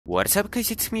What's up guys,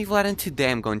 it's me Vlad, and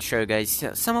today I'm going to show you guys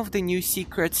some of the new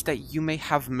secrets that you may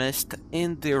have missed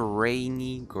in the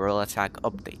Rainy Gorilla Tag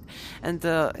update. And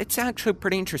it's actually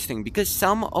pretty interesting because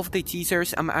some of the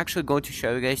teasers I'm actually going to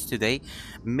show you guys today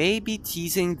may be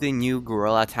teasing the new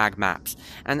Gorilla Tag maps.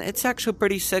 And it's actually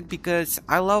pretty sick because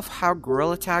I love how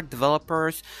Gorilla Tag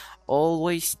developers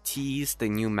always tease the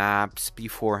new maps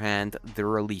beforehand the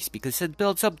release because it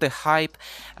builds up the hype.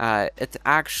 It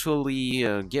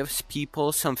actually gives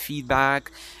people some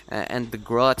feedback and the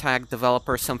Gorilla Tag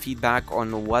developers some feedback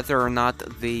on whether or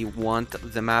not they want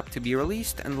the map to be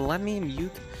released. And let me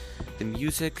mute the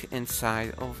music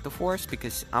inside of the forest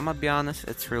because I'm gonna be honest,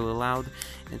 it's really loud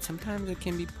and sometimes it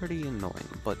can be pretty annoying.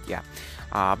 But yeah,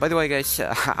 by the way guys,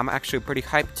 I'm actually pretty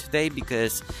hyped today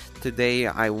because today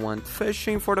I went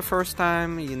fishing for the first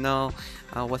time,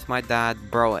 with my dad.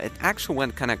 Bro, it actually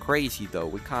went kind of crazy though.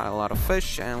 We caught a lot of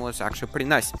fish and it was actually pretty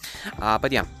nice.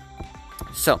 But yeah,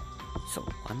 so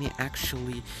let me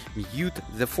actually mute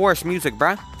the forest music,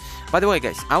 bruh. By the way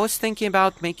guys, I was thinking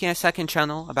about making a second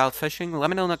channel about fishing. Let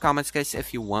me know in the comments guys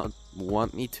if you want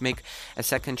me to make a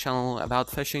second channel about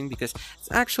fishing, because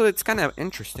it's kind of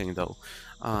interesting though.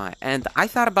 And I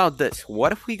thought about this: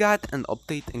 what if we got an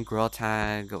update in Gorilla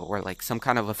Tag, or like some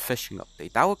kind of a fishing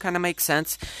update? That would kind of make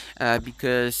sense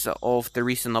because of the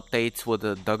recent updates with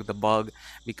the Dug the Bug,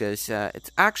 because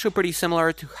it's actually pretty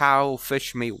similar to how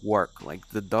fish may work, like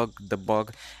the Dug the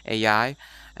Bug AI.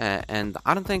 And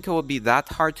I don't think it would be that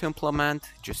hard to implement,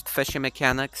 just fishing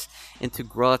mechanics into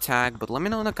Gorilla Tag. But let me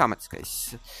know in the comments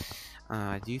guys.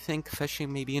 Do you think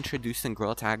fishing may be introduced in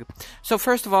Gorilla Tag? So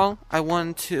first of all, I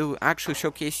want to actually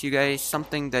showcase you guys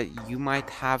something that you might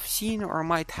have seen or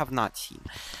might have not seen.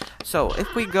 So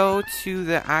if we go to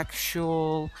the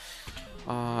actual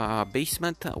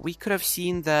basement, we could have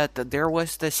seen that there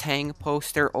was this hang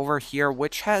poster over here,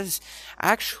 which has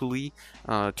actually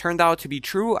turned out to be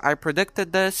true. I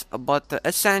predicted this, but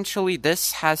essentially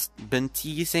this has been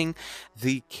teasing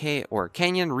the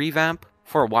Canyon revamp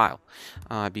for a while,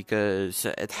 because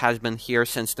it has been here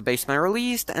since the basement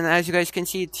released, and as you guys can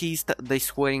see, it teased the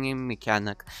swinging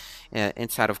mechanic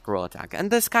inside of Gorilla Tag. And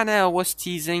this kind of was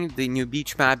teasing the new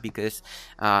beach map, because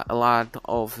a lot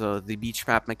of the beach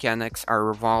map mechanics are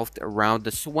revolved around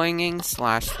the swinging /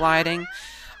 sliding.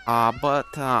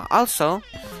 But also,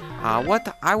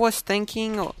 what I was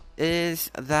thinking is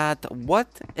that what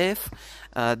if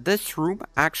this room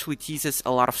actually teases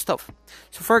a lot of stuff.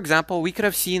 So for example, we could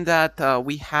have seen that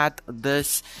we had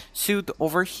this suit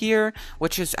over here,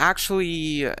 which is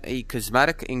actually a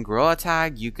cosmetic in Gorilla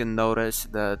Tag. You can notice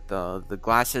that the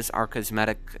glasses are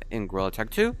cosmetic in Gorilla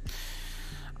Tag too.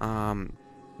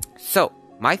 So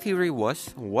my theory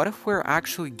was, what if we're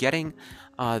actually getting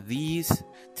these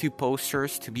two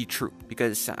posters to be true?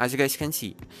 Because as you guys can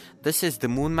see, this is the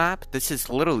moon map. This is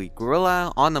literally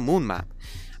Gorilla on the moon map.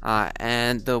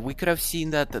 And we could have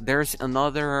seen that there's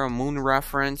another moon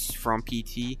reference from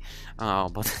PT,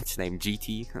 but it's named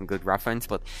GT, a good reference.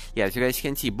 But yeah, as you guys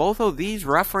can see, both of these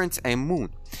reference a moon.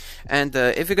 And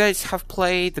if you guys have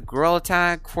played Gorilla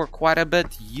Tag for quite a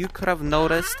bit, you could have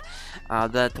noticed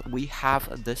that we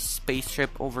have this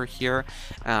spaceship over here,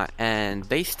 and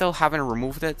they still haven't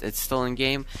removed it. It's still in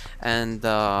game, and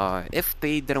if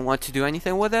they didn't want to do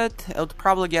anything with it, it would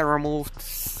probably get removed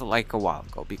like a while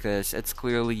ago, because it's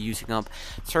clearly using up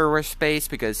server space,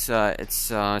 because it's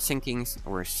syncing,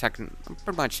 or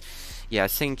pretty much, yeah,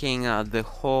 syncing the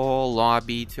whole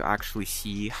lobby to actually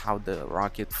see how the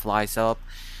rocket flies up.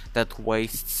 That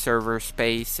wastes server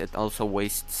space. It also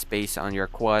wastes space on your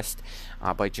quest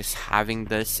by just having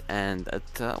this, and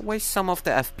it wastes some of the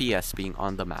FPS being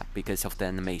on the map because of the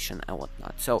animation and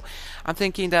whatnot. So I'm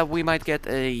thinking that we might get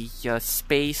a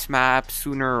space map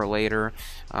sooner or later,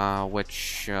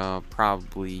 which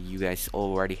probably you guys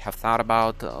already have thought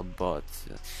about, but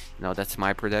that's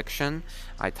my prediction.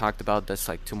 I talked about this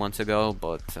like 2 months ago,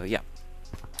 but yeah.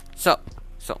 So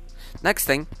next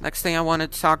thing I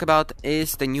wanted to talk about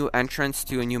is the new entrance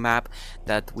to a new map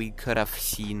that we could have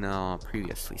seen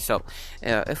previously. So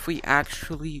if we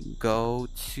actually go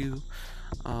to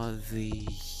the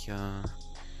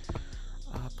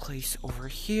place over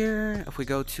here, if we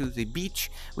go to the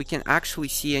beach, we can actually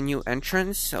see a new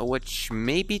entrance, which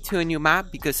may be to a new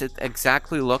map, because it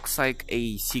exactly looks like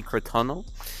a secret tunnel.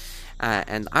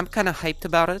 And I'm kind of hyped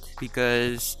about it,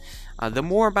 because the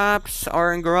more maps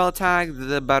are in Gorilla Tag,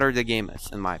 the better the game is,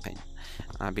 in my opinion.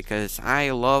 Because I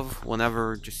love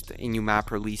whenever just a new map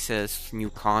releases,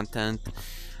 new content,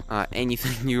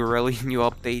 anything new, really, new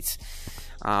updates.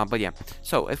 But yeah,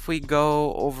 so if we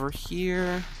go over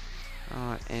here,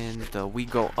 and we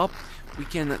go up, we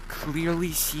can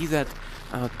clearly see that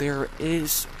there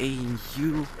is a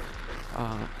new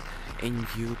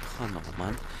tunnel,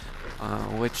 man.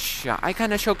 Which I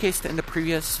kind of showcased in the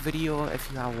previous video. If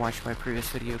you have watched my previous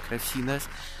video, you could have seen this.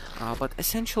 But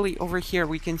essentially over here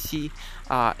we can see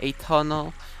a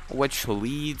tunnel which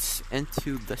leads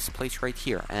into this place right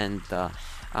here. And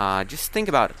just think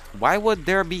about it. Why would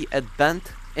there be a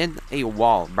dent in a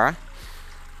wall, bruh?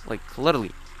 Like,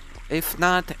 literally. If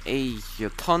not a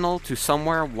tunnel to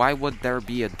somewhere, why would there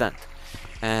be a dent?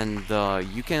 And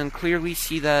you can clearly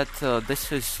see that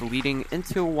this is leading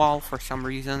into a wall for some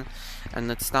reason,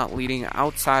 and it's not leading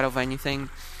outside of anything.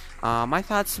 My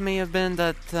thoughts may have been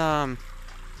that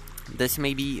this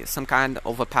may be some kind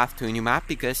of a path to a new map,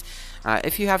 because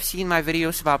if you have seen my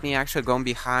videos about me actually going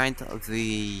behind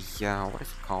the what is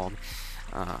it called?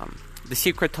 The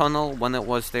secret tunnel when it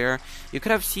was there, you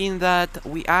could have seen that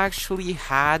we actually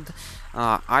had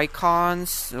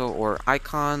icons or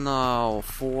icon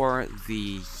for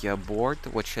the board,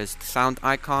 which is the sound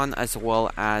icon, as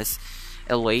well as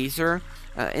a laser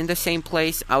in the same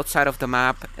place outside of the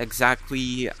map,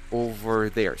 exactly over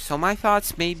there. So my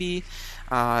thoughts, maybe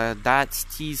that's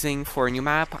teasing for a new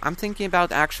map. I'm thinking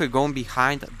about actually going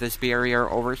behind this barrier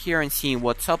over here and seeing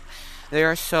what's up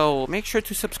there. So make sure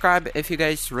to subscribe if you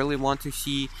guys really want to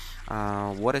see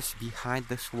what is behind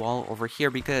this wall over here,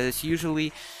 because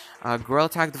usually Gorilla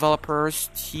Tag developers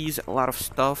tease a lot of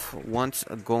stuff once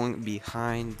going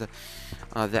behind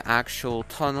the actual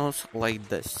tunnels like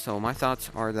this. So my thoughts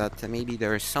are that maybe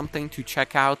there is something to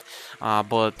check out,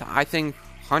 but I think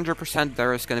 100%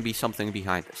 there is going to be something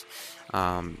behind this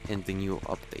in the new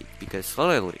update, because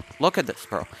literally, look at this,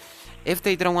 bro. If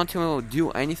they didn't want to do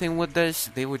anything with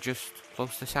this, they would just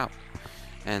close this out.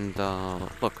 And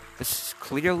look, this is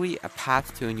clearly a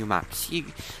path to a new map. See,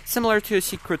 similar to a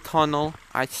secret tunnel,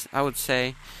 I would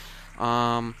say.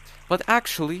 But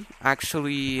actually,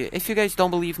 if you guys don't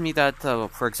believe me that,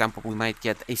 for example, we might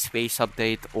get a space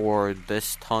update, or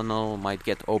this tunnel might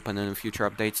get open in future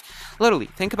updates, literally,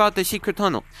 think about the secret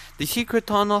tunnel. The secret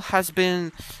tunnel has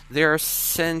been there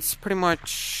since pretty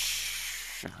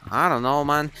much, I don't know,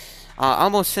 man,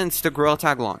 almost since the Gorilla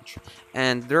Tag launch.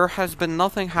 And there has been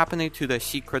nothing happening to the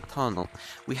secret tunnel.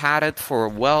 We had it for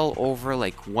well over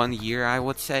like 1 year, I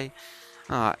would say.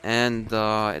 And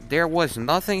there was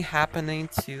nothing happening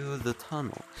to the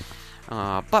tunnel.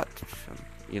 But,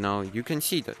 you know, you can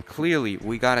see that clearly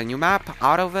we got a new map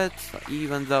out of it,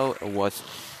 even though it was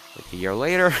like a year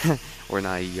later. Or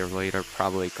not a year later,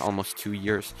 probably like almost 2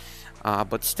 years.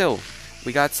 But still,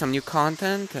 we got some new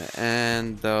content,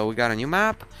 and we got a new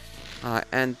map.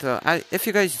 If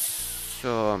you guys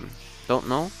don't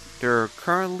know, there are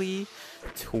currently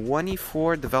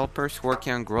 24 developers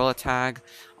working on Gorilla Tag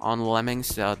on Lemmings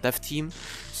dev team.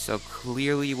 So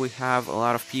clearly we have a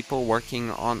lot of people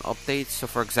working on updates. So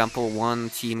for example,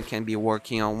 one team can be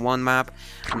working on one map,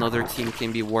 another team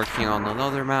can be working on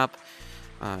another map.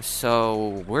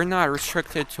 So we're not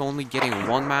restricted to only getting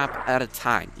one map at a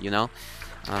time, you know.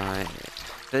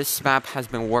 This map has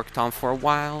been worked on for a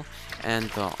while,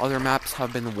 and other maps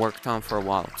have been worked on for a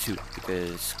while too,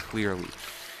 because clearly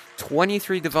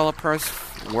 23 developers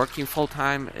working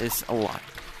full-time is a lot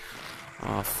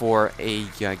for a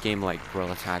game like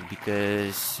Gorilla Tag,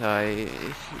 because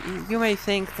you may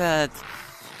think that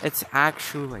it's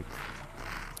actually like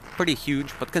pretty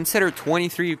huge, but consider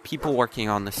 23 people working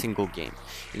on a single game.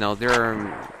 You know, there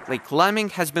are, like, Lemming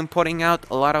has been putting out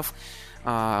a lot of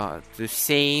the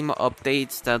same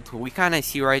updates that we kind of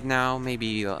see right now,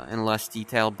 maybe in less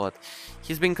detail, but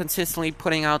he's been consistently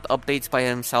putting out updates by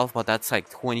himself. But that's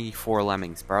like 24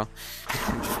 Lemmings, bro.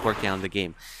 Just working on the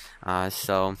game.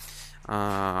 So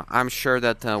I'm sure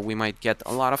that we might get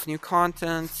a lot of new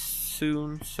content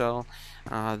soon. So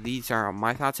these are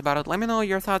my thoughts about it. Let me know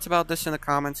your thoughts about this in the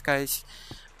comments, guys.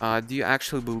 Do you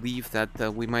actually believe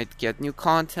that we might get new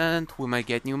content, we might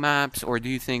get new maps, or do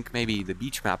you think maybe the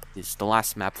beach map is the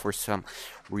last map for some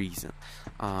reason?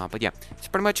 But yeah, that's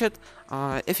pretty much it.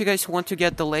 If you guys want to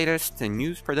get the latest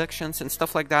news predictions and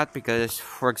stuff like that, because,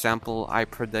 for example, I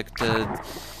predicted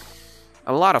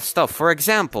a lot of stuff. For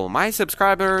example, my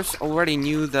subscribers already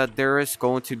knew that there is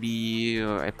going to be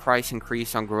a price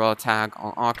increase on Gorilla Tag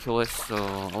on Oculus, so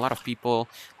a lot of people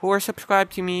who are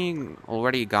subscribed to me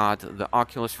already got the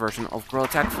Oculus version of Gorilla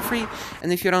Tag for free.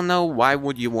 And if you don't know, why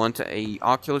would you want a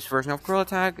Oculus version of Gorilla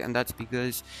Tag? And that's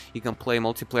because you can play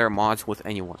multiplayer mods with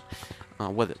anyone.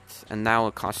 with it, and now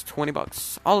it costs 20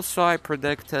 bucks. Also, I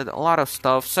predicted a lot of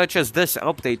stuff, such as this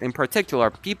update in particular.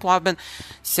 People have been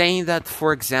saying that,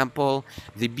 for example,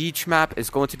 the beach map is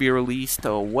going to be released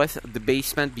with the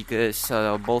basement because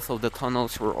both of the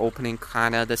tunnels were opening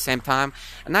kind of at the same time.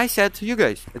 And I said to you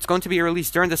guys, it's going to be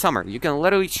released during the summer. You can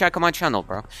literally check on my channel,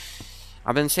 bro.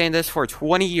 I've been saying this for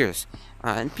 20 years.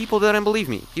 And people didn't believe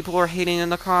me. People were hating in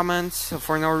the comments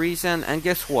for no reason. And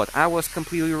guess what? I was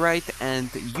completely right, and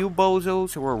you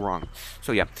bozos were wrong.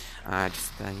 So yeah,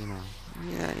 just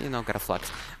gotta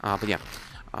flex. But yeah.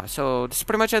 So this is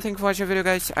pretty much, I think, for watching the video,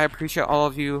 guys. I appreciate all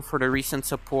of you for the recent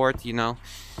support.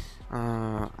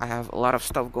 I have a lot of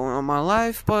stuff going on in my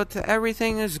life, but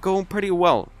everything is going pretty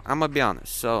well. I'm gonna be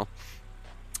honest. So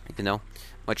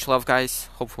much love, guys.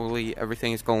 Hopefully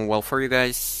everything is going well for you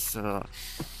guys.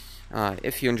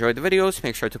 If you enjoyed the videos,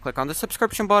 make sure to click on the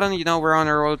subscription button. We're on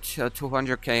a road to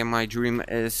 200k, and my dream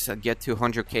is get to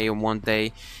 100k in one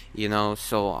day.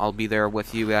 So I'll be there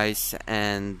with you guys.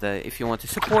 And if you want to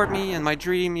support me and my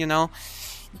dream, you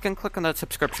can click on that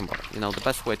subscription button. The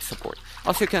best way to support.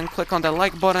 Also, you can click on the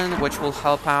like button, which will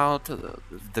help out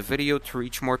the video to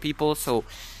reach more people. So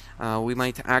we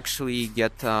might actually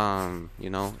get,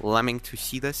 Lemming to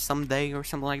see this someday or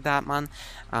something like that, man.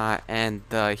 And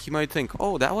he might think,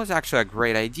 oh, that was actually a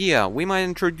great idea. We might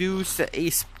introduce a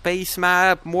space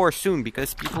map more soon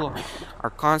because people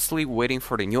are constantly waiting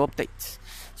for the new updates.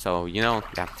 So, we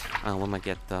might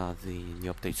get the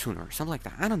new update sooner or something like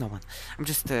that. I don't know, man. I'm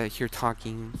just here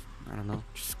talking. I don't know,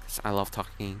 just because I love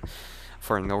talking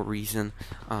for no reason.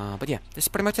 But yeah, this is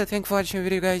pretty much it. Thanks for watching the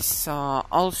video, guys.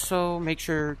 Also, make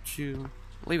sure to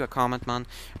leave a comment, man.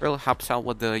 It really helps out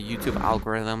with the YouTube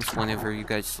algorithms whenever you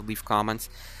guys leave comments.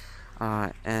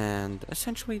 And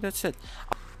essentially, that's it.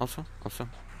 Also,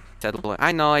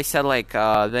 I know I said thanks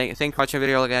for watching the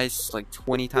video, guys, like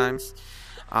 20 times.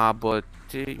 But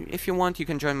if you want, you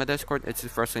can join my Discord. It's the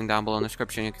first link down below in the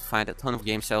description. You can find a ton of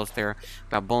game sales there.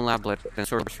 Got Bone Lab, Blood and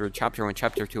Sorcerer, Chapter 1,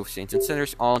 Chapter 2 of Saints and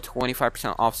Sinners, all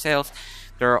 25% off sales.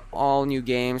 There are all new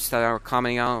games that are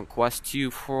coming out. Quest 2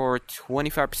 for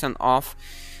 25% off.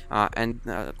 And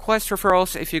Quest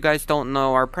referrals, if you guys don't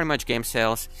know, are pretty much game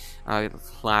sales,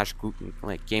 slash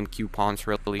game coupons,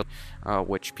 really,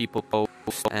 which people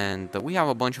post. And we have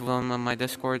a bunch of them on my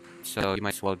Discord, so you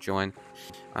might as well join.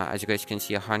 As you guys can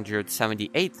see,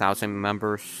 178,000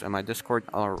 members on my Discord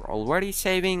are already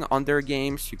saving on their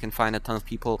games. You can find a ton of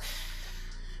people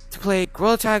to play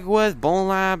Gorilla Tag with, Bone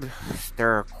Lab.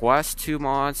 There are Quest 2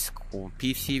 mods,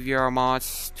 PC VR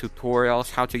mods,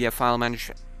 tutorials, how to get file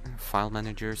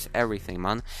managers, everything,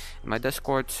 man. In my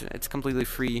Discord, it's completely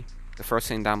free. The first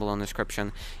thing down below in the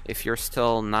description. If you're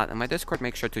still not in my Discord,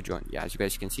 make sure to join. Yeah, as you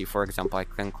guys can see, for example, I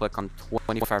can click on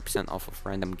 25% off of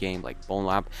random game like Bone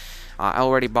Lab. I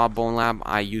already bought Bone Lab.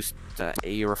 I used a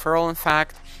referral, in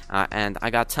fact, and I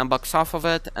got 10 bucks off of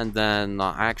it. And then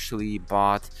I actually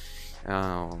bought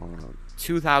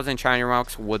 2,000 shiny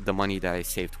rocks with the money that I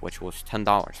saved, which was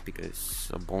 $10,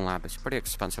 because Bone Lab is a pretty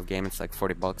expensive game. It's like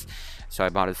 40 bucks. So I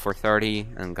bought it for 30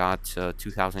 and got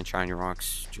 2,000 shiny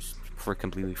rocks just for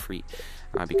completely free,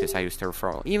 because I used the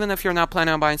referral. Even if you're not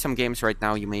planning on buying some games right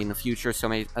now, you may in the future, so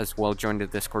may as well join the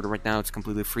Discord right now. It's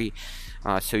completely free,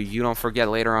 so you don't forget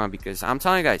later on, because I'm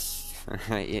telling you guys,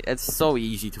 it's so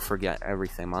easy to forget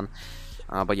everything, man.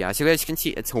 But yeah, as you guys can see,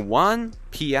 it's 1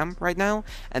 p.m. right now,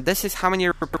 and this is how many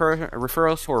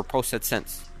referrals were posted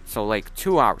since. So like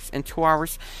 2 hours. In 2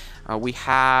 hours, we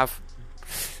have,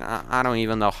 I don't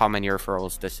even know how many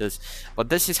referrals this is, but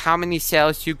this is how many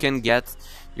sales you can get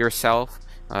yourself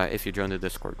if you join the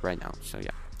Discord right now. So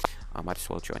yeah, might as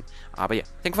well join. But yeah,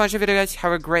 thank you for watching the video, guys.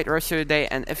 Have a great rest of your day,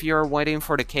 and if you're waiting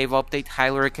for the cave update,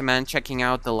 highly recommend checking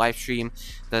out the live stream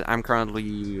that I'm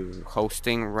currently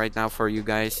hosting right now for you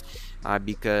guys.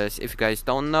 Because if you guys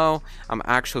don't know, I'm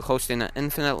actually hosting an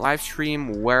infinite live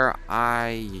stream where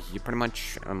you pretty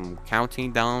much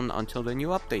counting down until the new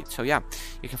update. So yeah,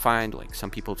 you can find like some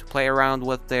people to play around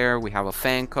with there. We have a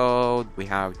fan code, we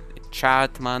have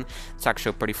chat, man. It's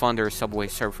actually pretty fun. There are Subway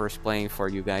surfers playing for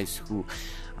you guys who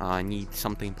need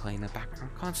something playing in the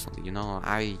background constantly.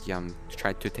 I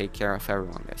try to take care of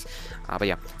everyone, guys. But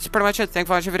yeah, that's pretty much it. Thanks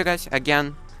for watching the video, guys.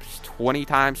 Again, 20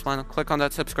 times, man. Click on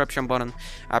that subscription button.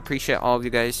 I appreciate all of you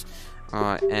guys,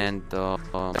 and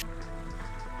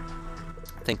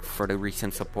thank you for the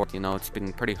recent support. It's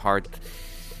been pretty hard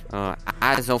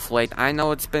as of late. I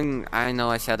know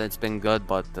I said it's been good,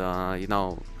 but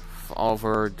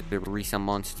over the recent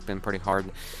months, it's been pretty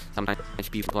hard. Sometimes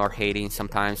people are hating,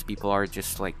 sometimes people are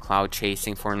just like cloud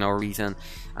chasing for no reason,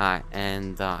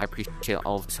 and I appreciate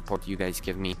all the support you guys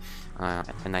give me,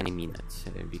 and I mean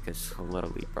it, because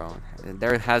literally, bro,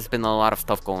 there has been a lot of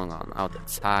stuff going on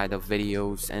outside of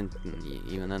videos and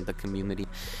even in the community.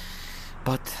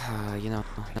 But, you know,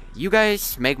 you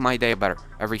guys make my day better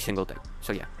every single day.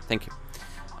 So yeah, thank you.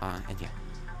 And yeah,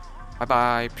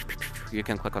 bye-bye. You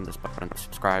can click on this button to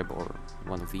subscribe, or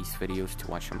one of these videos to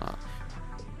watch them.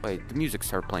 Wait, the music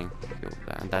started playing,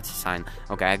 and that's a sign.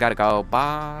 Okay, I gotta go.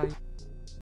 Bye.